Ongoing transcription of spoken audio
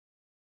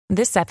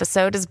This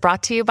episode is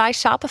brought to you by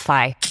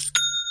Shopify.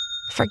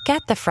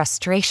 Forget the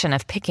frustration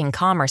of picking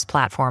commerce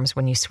platforms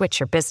when you switch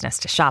your business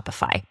to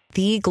Shopify,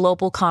 the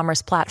global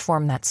commerce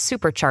platform that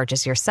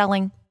supercharges your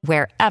selling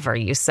wherever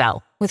you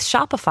sell. With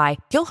Shopify,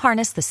 you'll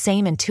harness the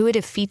same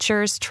intuitive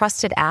features,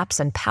 trusted apps,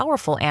 and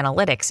powerful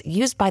analytics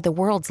used by the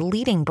world's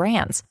leading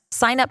brands.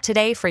 Sign up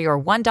today for your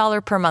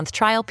 $1 per month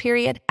trial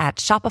period at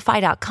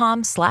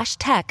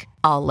shopify.com/tech,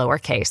 all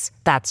lowercase.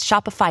 That's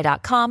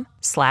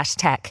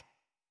shopify.com/tech.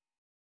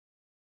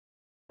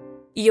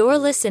 You're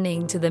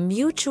listening to the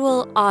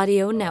Mutual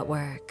Audio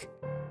Network.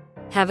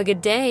 Have a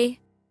good day.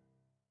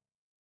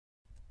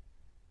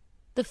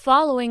 The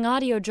following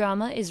audio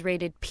drama is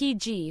rated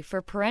PG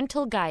for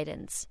parental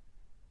guidance.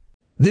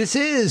 This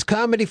is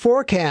Comedy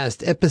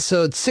Forecast,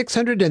 episode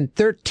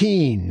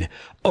 613,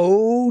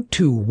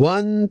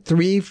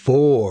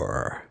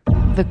 02134.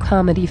 The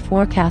Comedy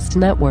Forecast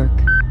Network.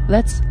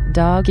 Let's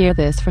dog ear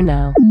this for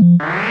now.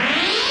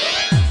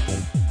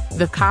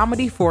 The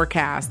Comedy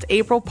Forecast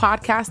April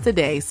Podcast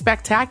Today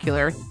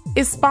Spectacular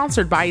is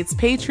sponsored by its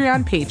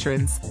Patreon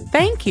patrons.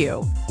 Thank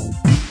you.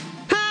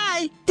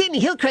 Hi, Denny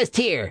Hillcrest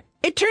here.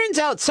 It turns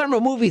out summer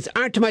movies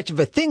aren't much of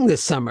a thing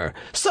this summer,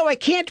 so I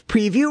can't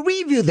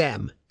review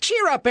them.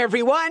 Cheer up,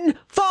 everyone.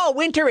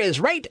 Fall-winter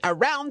is right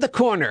around the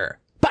corner.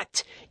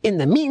 But in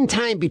the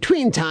meantime,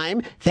 between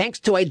time, thanks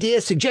to idea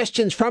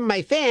suggestions from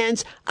my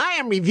fans, I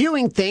am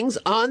reviewing things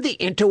on the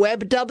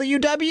interweb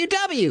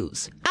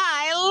WWWs.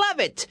 I love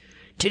it.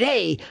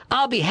 Today,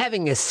 I'll be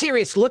having a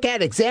serious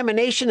look-at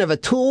examination of a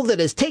tool that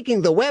is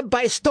taking the web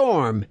by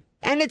storm.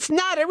 And it's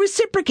not a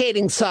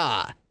reciprocating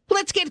saw.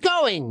 Let's get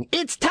going.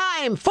 It's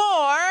time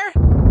for...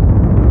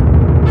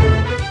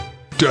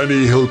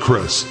 Danny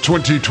Hillcrest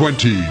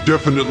 2020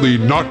 Definitely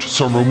Not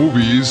Summer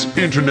Movies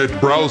Internet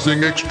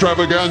Browsing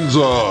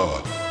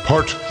Extravaganza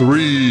Part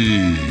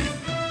 3.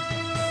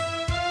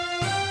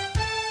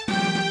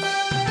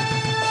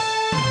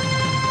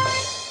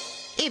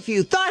 If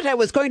you thought I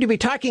was going to be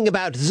talking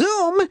about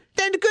Zoom,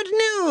 then good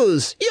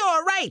news!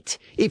 You're right!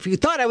 If you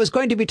thought I was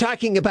going to be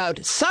talking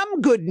about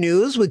some good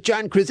news with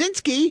John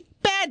Krasinski,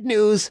 bad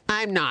news,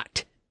 I'm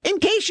not. In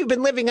case you've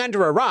been living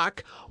under a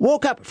rock,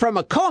 woke up from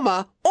a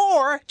coma,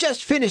 or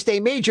just finished a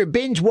major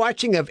binge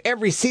watching of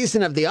every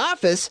season of The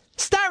Office,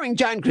 starring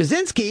John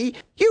Krasinski,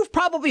 you've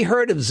probably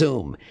heard of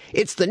Zoom.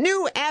 It's the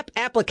new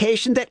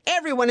application that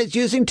everyone is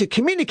using to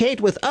communicate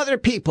with other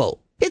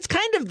people. It's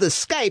kind of the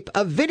Skype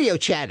of video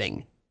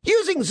chatting.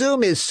 Using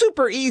Zoom is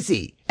super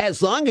easy,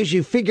 as long as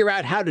you figure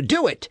out how to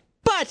do it.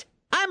 But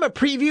I'm a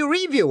preview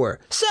reviewer,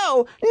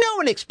 so no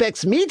one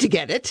expects me to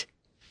get it.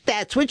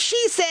 That's what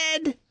she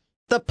said.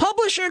 The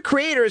publisher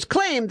creators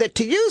claim that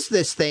to use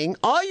this thing,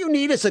 all you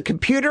need is a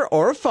computer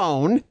or a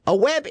phone, a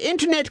web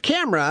internet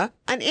camera,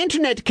 an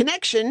internet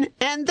connection,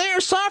 and their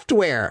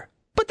software.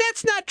 But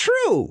that's not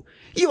true.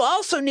 You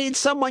also need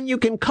someone you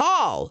can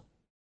call.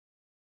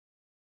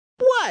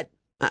 What?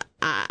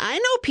 I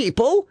know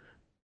people.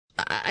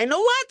 I know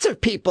lots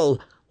of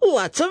people.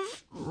 Lots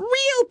of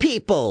real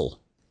people.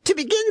 To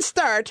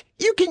start,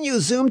 you can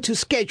use Zoom to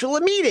schedule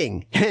a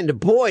meeting. And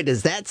boy,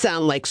 does that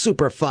sound like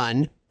super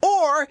fun.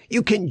 Or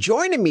you can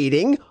join a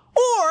meeting,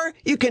 or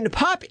you can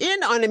pop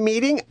in on a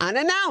meeting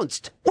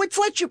unannounced, which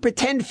lets you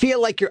feel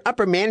like you're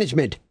upper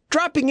management,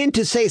 dropping in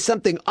to say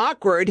something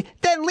awkward,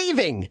 then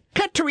leaving.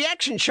 Cut to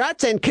reaction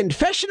shots and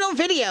confessional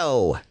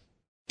video.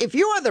 If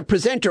you are the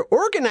presenter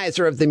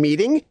organizer of the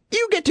meeting,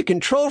 you get to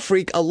control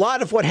freak a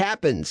lot of what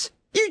happens.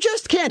 You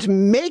just can't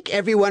make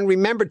everyone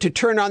remember to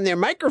turn on their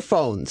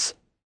microphones.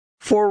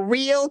 For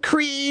real,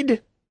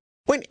 Creed?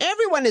 When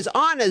everyone is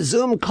on a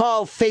Zoom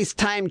call,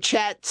 FaceTime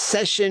chat,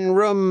 session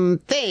room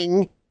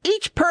thing,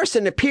 each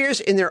person appears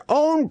in their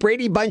own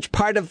Brady Bunch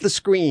part of the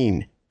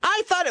screen.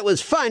 I thought it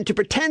was fun to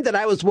pretend that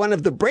I was one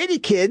of the Brady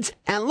kids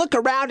and look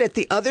around at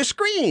the other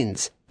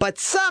screens. But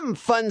some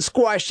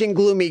fun-squashing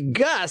gloomy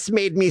Gus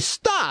made me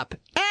stop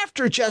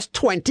after just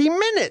 20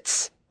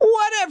 minutes.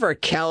 Whatever,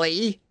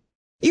 Kelly.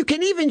 You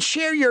can even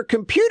share your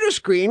computer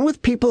screen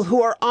with people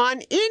who are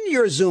on in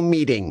your Zoom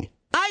meeting.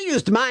 I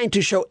used mine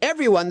to show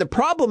everyone the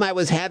problem I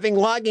was having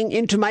logging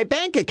into my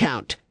bank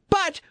account.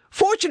 But,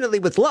 fortunately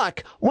with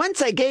luck,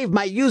 once I gave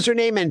my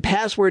username and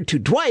password to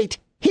Dwight,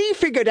 he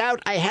figured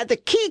out I had the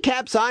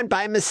keycaps on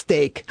by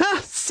mistake.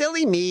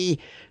 Silly me.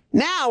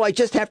 Now I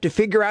just have to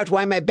figure out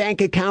why my bank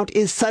account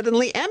is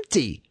suddenly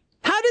empty.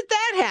 How did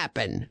that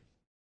happen?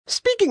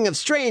 Speaking of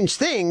strange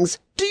things,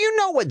 do you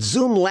know what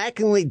Zoom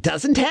lackingly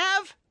doesn't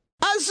have?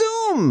 A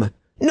Zoom!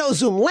 No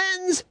Zoom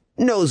lens,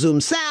 no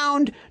Zoom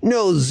sound,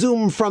 no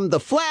Zoom from The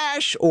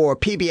Flash or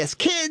PBS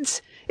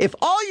Kids. If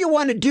all you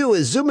want to do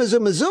is zoom,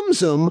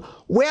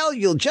 well,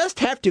 you'll just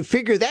have to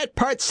figure that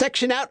part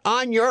section out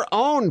on your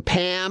own,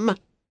 Pam.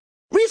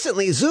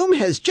 Recently, Zoom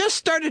has just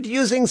started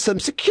using some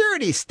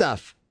security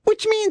stuff,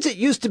 which means it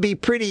used to be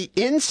pretty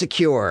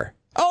insecure.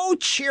 Oh,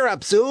 cheer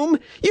up, Zoom.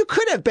 You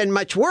could have been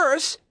much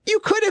worse. You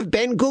could have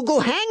been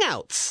Google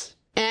Hangouts.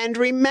 And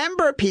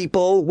remember,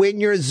 people,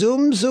 when your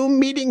Zoom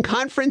meeting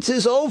conference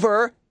is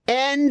over,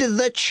 end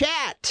the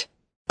chat.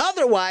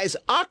 Otherwise,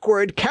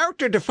 awkward,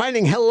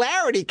 character-defining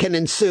hilarity can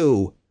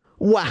ensue.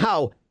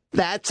 Wow,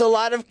 that's a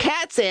lot of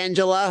cats,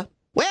 Angela.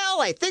 Well,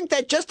 I think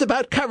that just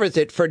about covers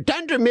it for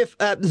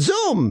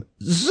Zoom.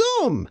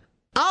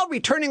 I'll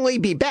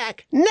returningly be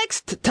back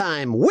next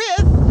time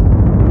with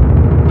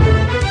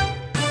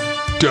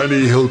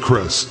Danny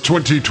Hillcrest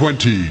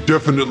 2020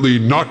 Definitely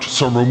Not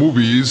Summer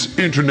Movies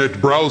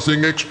Internet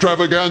Browsing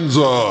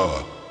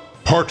Extravaganza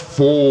Part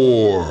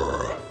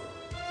 4.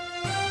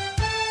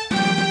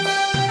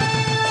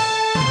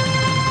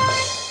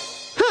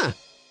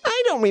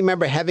 I don't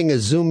remember having a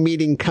Zoom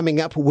meeting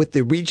coming up with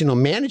the regional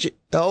manager.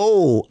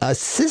 Oh,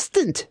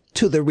 assistant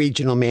to the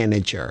regional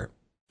manager.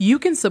 You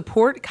can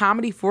support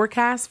Comedy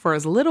Forecast for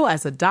as little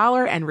as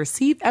 $1 and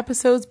receive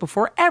episodes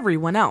before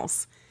everyone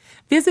else.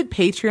 Visit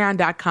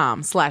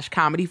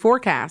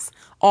patreon.com/comedyforecast,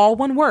 all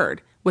one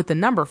word, with the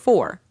number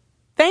 4.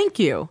 Thank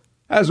you.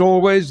 As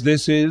always,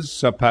 this is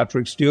Sir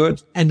Patrick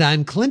Stewart. And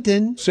I'm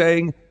Clinton.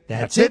 Saying,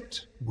 that's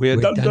it. We're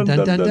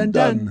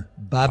done.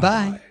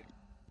 Bye-bye.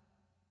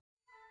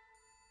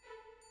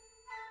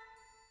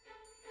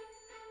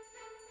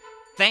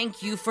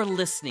 Thank you for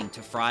listening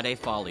to Friday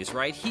Follies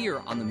right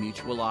here on the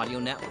Mutual Audio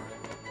Network.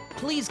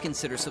 Please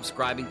consider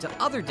subscribing to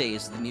other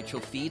days of the Mutual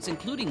feeds,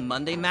 including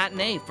Monday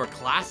Matinee for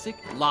classic,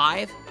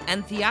 live,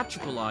 and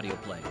theatrical audio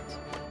plays,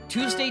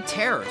 Tuesday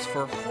Terrors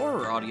for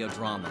horror audio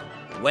drama,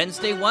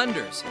 Wednesday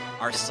Wonders,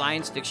 our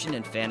science fiction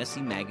and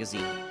fantasy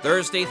magazine,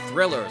 Thursday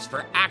Thrillers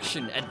for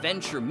action,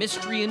 adventure,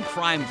 mystery, and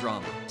crime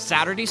drama,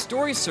 Saturday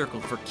Story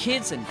Circle for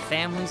kids and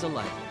families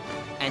alike,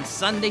 and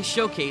Sunday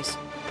Showcase,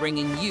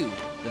 bringing you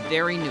the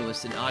very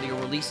newest in audio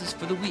releases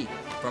for the week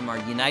from our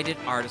United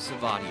Artists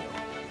of Audio,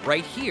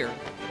 right here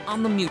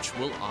on the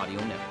Mutual Audio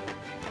Network.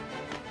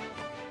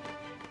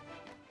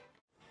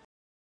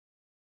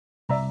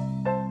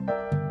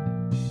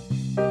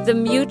 The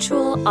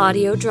Mutual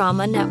Audio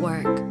Drama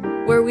Network,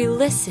 where we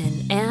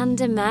listen and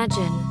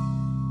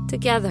imagine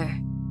together.